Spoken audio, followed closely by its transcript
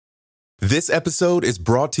This episode is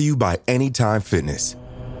brought to you by Anytime Fitness.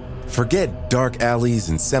 Forget dark alleys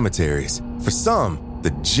and cemeteries. For some,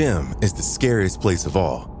 the gym is the scariest place of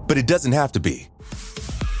all, but it doesn't have to be.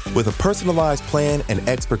 With a personalized plan and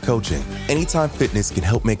expert coaching, Anytime Fitness can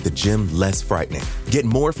help make the gym less frightening. Get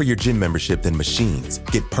more for your gym membership than machines.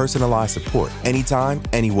 Get personalized support anytime,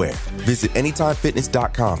 anywhere. Visit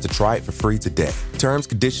AnytimeFitness.com to try it for free today. Terms,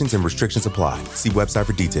 conditions, and restrictions apply. See website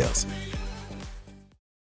for details.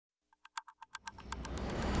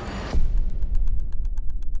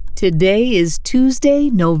 Today is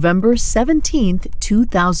Tuesday, November 17th,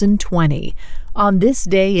 2020. On this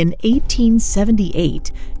day in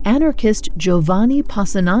 1878, anarchist Giovanni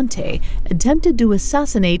Passannante attempted to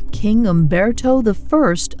assassinate King Umberto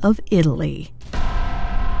I of Italy.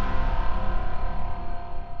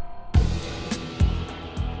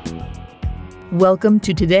 Welcome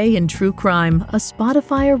to Today in True Crime, a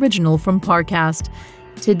Spotify original from Parcast.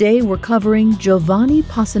 Today we're covering Giovanni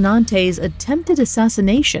Passannante's attempted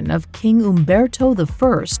assassination of King Umberto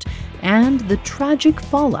I and the tragic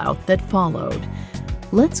fallout that followed.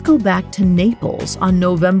 Let's go back to Naples on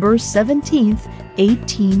November 17,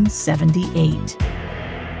 1878.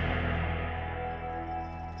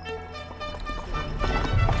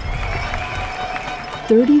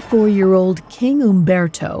 "34-year-old King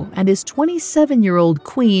Umberto and his 27-year-old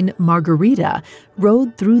queen Margherita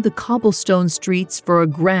rode through the cobblestone streets for a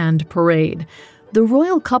grand parade. The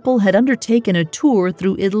royal couple had undertaken a tour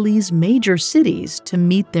through Italy's major cities to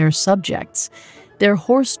meet their subjects. Their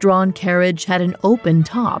horse-drawn carriage had an open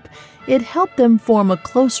top. It helped them form a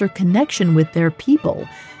closer connection with their people.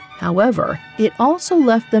 However, it also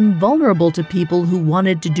left them vulnerable to people who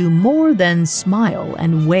wanted to do more than smile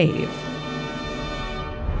and wave.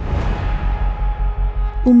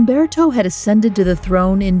 Umberto had ascended to the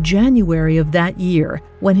throne in January of that year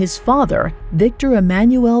when his father, Victor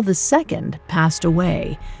Emmanuel II, passed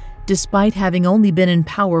away. Despite having only been in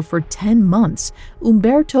power for 10 months,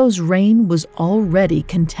 Umberto's reign was already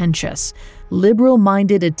contentious.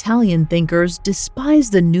 Liberal-minded Italian thinkers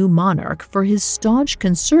despised the new monarch for his staunch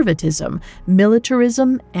conservatism,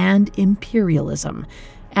 militarism, and imperialism.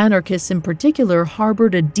 Anarchists in particular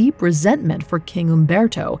harbored a deep resentment for King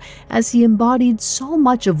Umberto, as he embodied so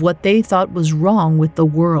much of what they thought was wrong with the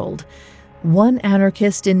world. One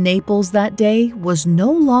anarchist in Naples that day was no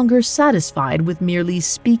longer satisfied with merely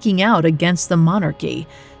speaking out against the monarchy.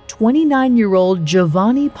 29-year-old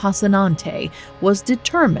Giovanni Passannante was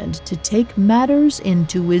determined to take matters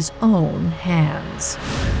into his own hands.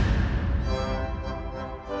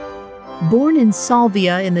 Born in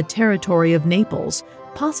Salvia in the territory of Naples,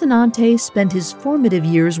 Passannante spent his formative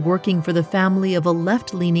years working for the family of a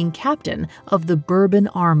left-leaning captain of the Bourbon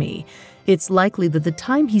army. It's likely that the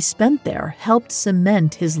time he spent there helped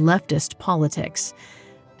cement his leftist politics.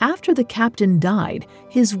 After the captain died,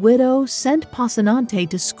 his widow sent Passannante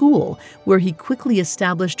to school, where he quickly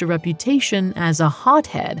established a reputation as a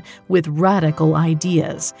hothead with radical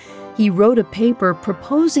ideas. He wrote a paper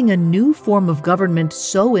proposing a new form of government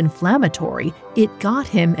so inflammatory it got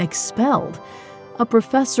him expelled. A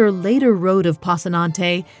professor later wrote of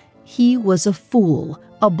Passannante, "He was a fool,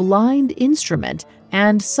 a blind instrument,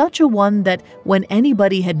 and such a one that when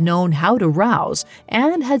anybody had known how to rouse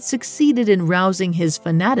and had succeeded in rousing his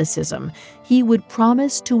fanaticism, he would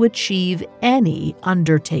promise to achieve any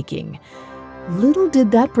undertaking." Little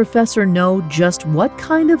did that professor know just what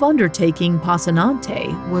kind of undertaking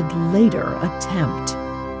Passannante would later attempt.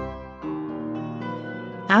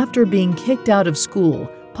 After being kicked out of school,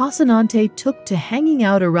 Passannante took to hanging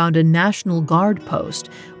out around a National Guard post,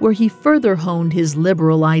 where he further honed his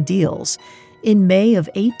liberal ideals. In May of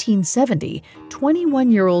 1870,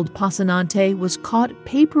 21-year-old Passannante was caught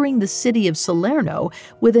papering the city of Salerno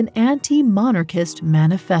with an anti-monarchist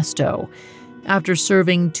manifesto. After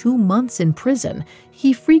serving 2 months in prison,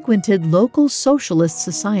 he frequented local socialist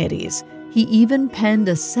societies. He even penned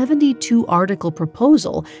a 72-article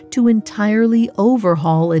proposal to entirely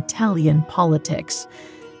overhaul Italian politics.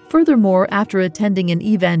 Furthermore, after attending an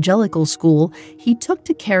evangelical school, he took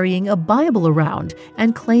to carrying a Bible around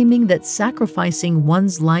and claiming that sacrificing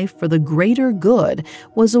one's life for the greater good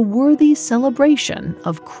was a worthy celebration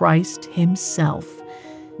of Christ himself.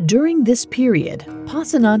 During this period,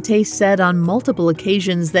 Passannante said on multiple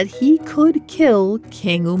occasions that he could kill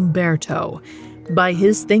King Umberto. By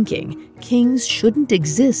his thinking, kings shouldn't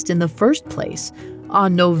exist in the first place.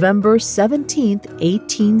 On November 17,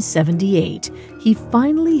 1878, he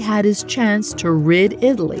finally had his chance to rid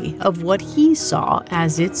Italy of what he saw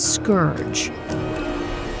as its scourge.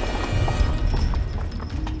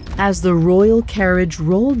 As the royal carriage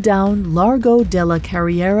rolled down Largo della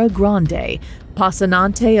Carriera Grande,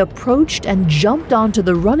 Passannante approached and jumped onto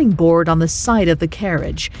the running board on the side of the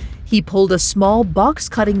carriage. He pulled a small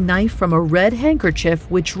box-cutting knife from a red handkerchief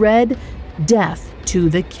which read, "Death to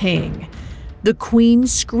the King." The Queen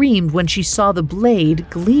screamed when she saw the blade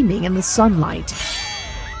gleaming in the sunlight.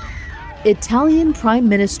 Italian Prime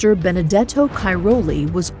Minister Benedetto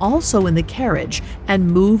Cairoli was also in the carriage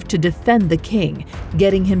and moved to defend the king,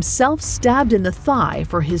 getting himself stabbed in the thigh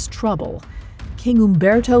for his trouble. King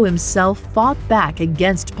Umberto himself fought back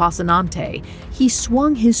against Passannante. He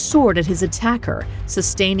swung his sword at his attacker,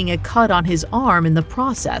 sustaining a cut on his arm in the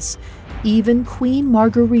process. Even Queen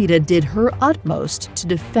Margherita did her utmost to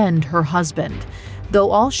defend her husband.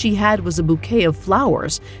 Though all she had was a bouquet of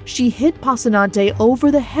flowers, she hit Passannante over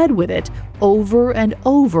the head with it over and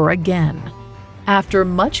over again. After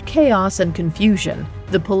much chaos and confusion,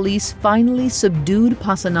 the police finally subdued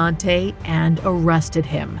Passannante and arrested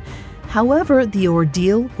him. However, the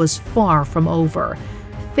ordeal was far from over.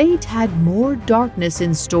 Fate had more darkness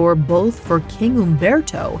in store both for King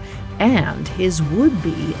Umberto and his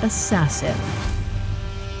would-be assassin.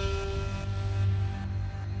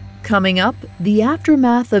 Coming up, the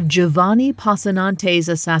aftermath of Giovanni Passannante's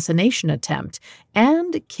assassination attempt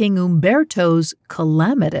and King Umberto's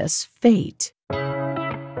calamitous fate.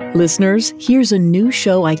 Listeners, here's a new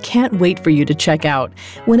show I can't wait for you to check out.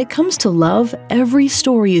 When it comes to love, every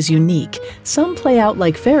story is unique. Some play out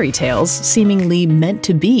like fairy tales, seemingly meant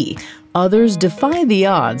to be. Others defy the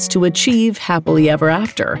odds to achieve happily ever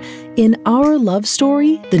after. In Our Love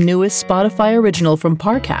Story, the newest Spotify original from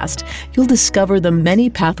Parcast, you'll discover the many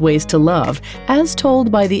pathways to love, as told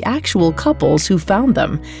by the actual couples who found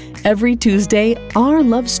them. Every Tuesday, Our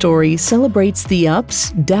Love Story celebrates the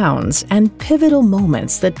ups, downs, and pivotal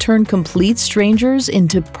moments that turn complete strangers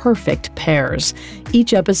into perfect pairs.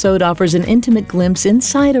 Each episode offers an intimate glimpse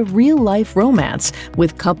inside a real-life romance,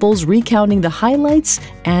 with couples recounting the highlights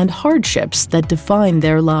and hardships that define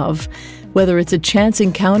their love. Whether it's a chance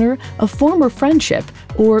encounter, a former friendship,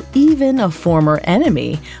 or even a former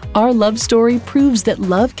enemy, Our Love Story proves that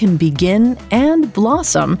love can begin and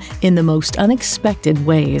blossom in the most unexpected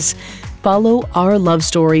ways. Follow Our Love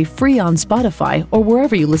Story free on Spotify or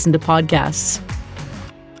wherever you listen to podcasts.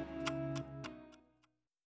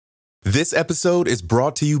 This episode is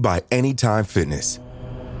brought to you by Anytime Fitness.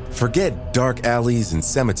 Forget dark alleys and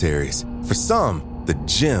cemeteries. For some, the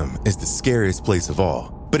gym is the scariest place of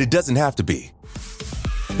all. But it doesn't have to be.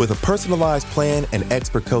 With a personalized plan and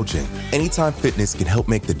expert coaching, Anytime Fitness can help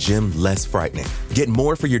make the gym less frightening. Get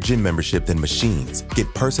more for your gym membership than machines. Get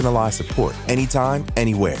personalized support anytime,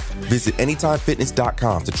 anywhere. Visit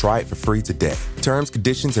AnytimeFitness.com to try it for free today. Terms,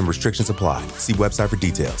 conditions, and restrictions apply. See website for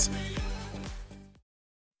details.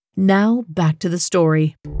 Now back to the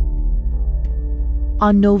story.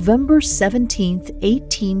 On November 17,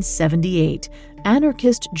 1878,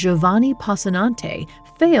 anarchist Giovanni Passannante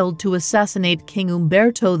failed to assassinate King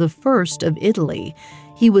Umberto I of Italy.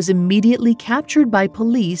 He was immediately captured by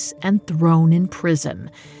police and thrown in prison.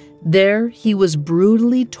 There, he was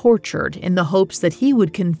brutally tortured in the hopes that he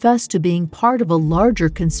would confess to being part of a larger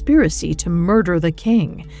conspiracy to murder the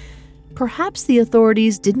king. Perhaps the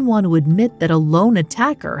authorities didn't want to admit that a lone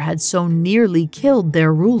attacker had so nearly killed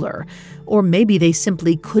their ruler, or maybe they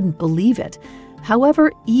simply couldn't believe it.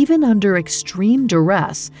 However, even under extreme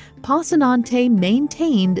duress, Passannante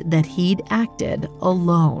maintained that he'd acted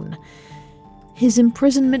alone. His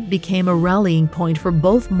imprisonment became a rallying point for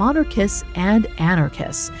both monarchists and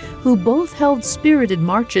anarchists, who both held spirited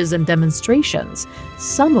marches and demonstrations,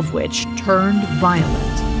 some of which turned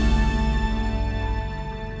violent.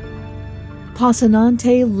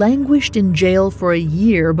 Passannante languished in jail for a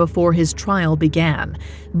year before his trial began,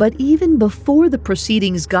 but even before the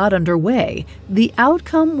proceedings got underway, the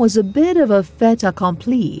outcome was a bit of a fait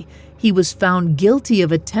accompli. He was found guilty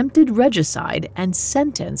of attempted regicide and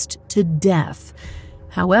sentenced to death.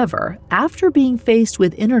 However, after being faced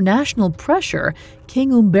with international pressure,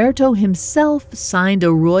 King Umberto himself signed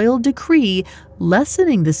a royal decree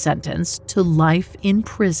lessening the sentence to life in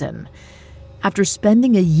prison. After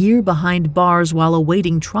spending a year behind bars while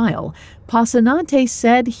awaiting trial, Passannante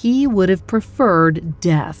said he would have preferred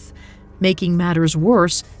death. Making matters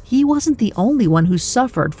worse, he wasn't the only one who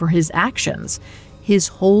suffered for his actions. His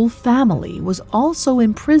whole family was also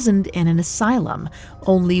imprisoned in an asylum.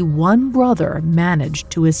 Only one brother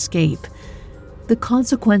managed to escape. The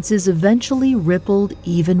consequences eventually rippled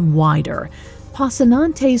even wider.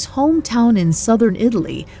 Passannante's hometown in southern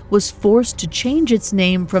Italy was forced to change its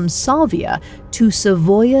name from Salvia to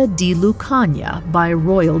Savoia di Lucania by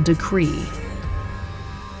royal decree.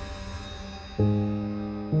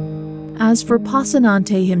 As for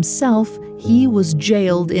Passannante himself, he was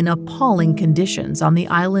jailed in appalling conditions on the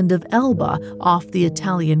island of Elba off the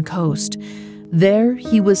Italian coast. There,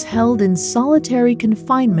 he was held in solitary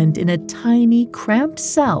confinement in a tiny, cramped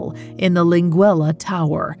cell in the Linguella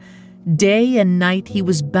Tower. Day and night, he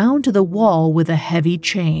was bound to the wall with a heavy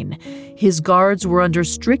chain. His guards were under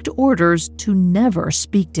strict orders to never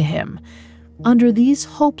speak to him. Under these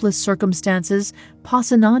hopeless circumstances,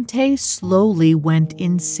 Passannante slowly went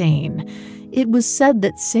insane. It was said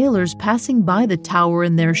that sailors passing by the tower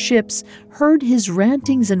in their ships heard his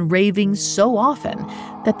rantings and ravings so often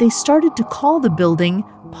that they started to call the building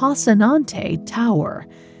Passannante Tower.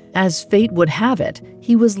 As fate would have it,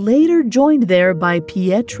 he was later joined there by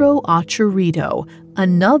Pietro Accerito,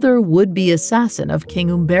 another would-be assassin of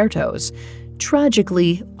King Umberto's.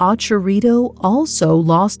 Tragically, Accerito also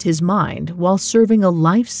lost his mind while serving a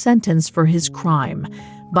life sentence for his crime.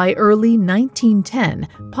 By early 1910,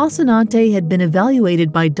 Passannante had been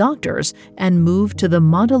evaluated by doctors and moved to the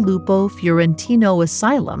Montelupo Fiorentino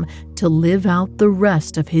Asylum to live out the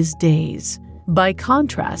rest of his days. By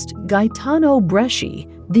contrast, Gaetano Bresci,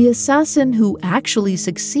 the assassin who actually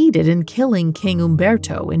succeeded in killing King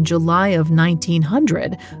Umberto in July of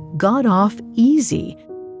 1900, got off easy.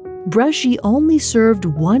 Bresci only served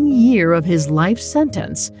 1 year of his life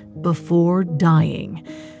sentence before dying.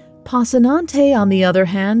 Passannante, on the other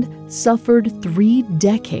hand, suffered 3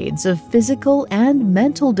 decades of physical and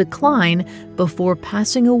mental decline before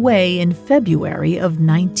passing away in February of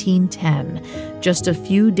 1910, just a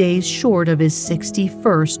few days short of his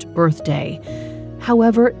 61st birthday.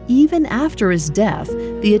 However, even after his death,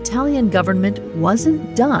 the Italian government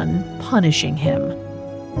wasn't done punishing him.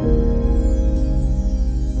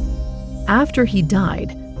 After he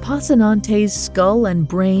died, Passannante's skull and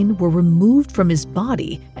brain were removed from his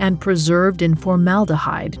body and preserved in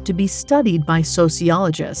formaldehyde to be studied by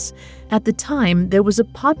sociologists. At the time, there was a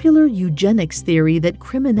popular eugenics theory that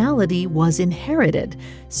criminality was inherited,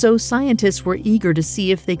 so scientists were eager to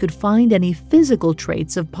see if they could find any physical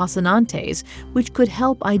traits of Passannante's which could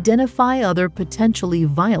help identify other potentially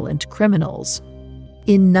violent criminals.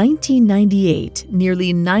 In 1998,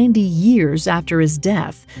 nearly 90 years after his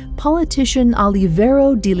death, politician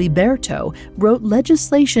Olivero Di Liberto wrote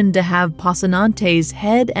legislation to have Passannante's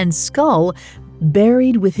head and skull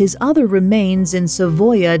buried with his other remains in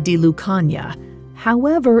Savoia di Lucania.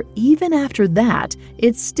 However, even after that,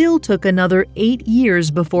 it still took another 8 years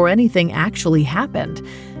before anything actually happened.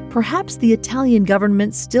 Perhaps the Italian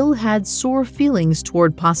government still had sore feelings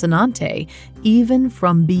toward Passannante, even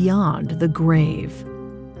from beyond the grave.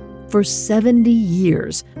 For 70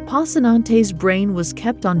 years, Passannante's brain was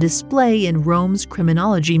kept on display in Rome's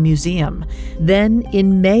Criminology Museum. Then,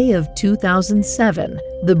 in May of 2007,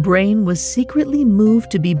 the brain was secretly moved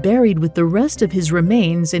to be buried with the rest of his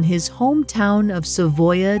remains in his hometown of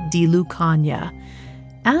Savoia di Lucania.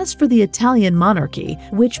 As for the Italian monarchy,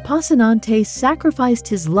 which Passannante sacrificed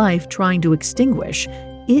his life trying to extinguish,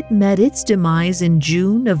 it met its demise in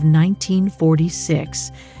June of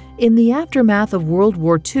 1946. In the aftermath of World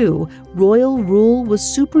War II, royal rule was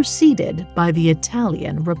superseded by the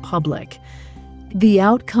Italian Republic. The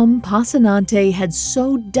outcome Passannante had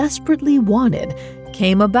so desperately wanted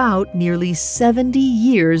came about nearly 70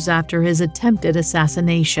 years after his attempted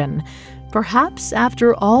assassination. Perhaps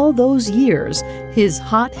after all those years, his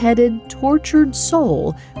hot-headed, tortured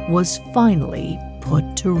soul was finally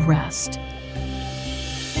put to rest.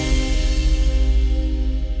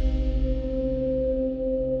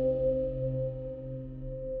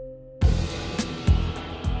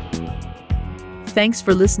 Thanks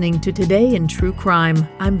for listening to Today in True Crime.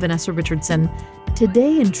 I'm Vanessa Richardson.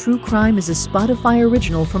 Today in True Crime is a Spotify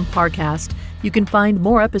original from Parcast. You can find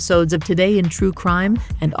more episodes of Today in True Crime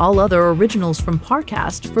and all other originals from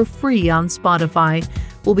Parcast for free on Spotify.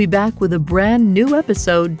 We'll be back with a brand new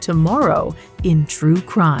episode tomorrow in True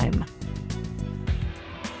Crime.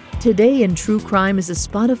 Today in True Crime is a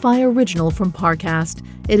Spotify original from Parcast.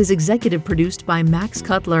 It is executive produced by Max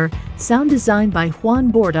Cutler, sound designed by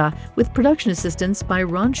Juan Borda, with production assistance by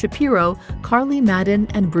Ron Shapiro, Carly Madden,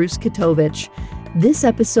 and Bruce Kitovich. This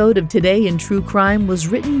episode of Today in True Crime was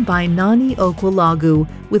written by Nani Okwalagu,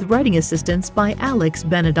 with writing assistance by Alex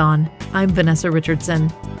Benedon. I'm Vanessa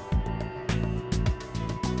Richardson.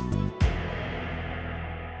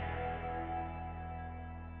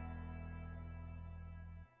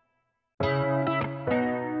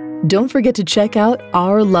 Don't forget to check out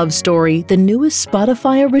Our Love Story, the newest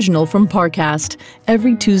Spotify original from Parcast.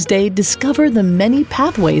 Every Tuesday, discover the many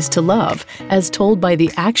pathways to love, as told by the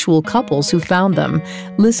actual couples who found them.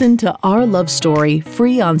 Listen to Our Love Story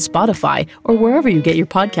free on Spotify or wherever you get your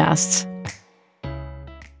podcasts.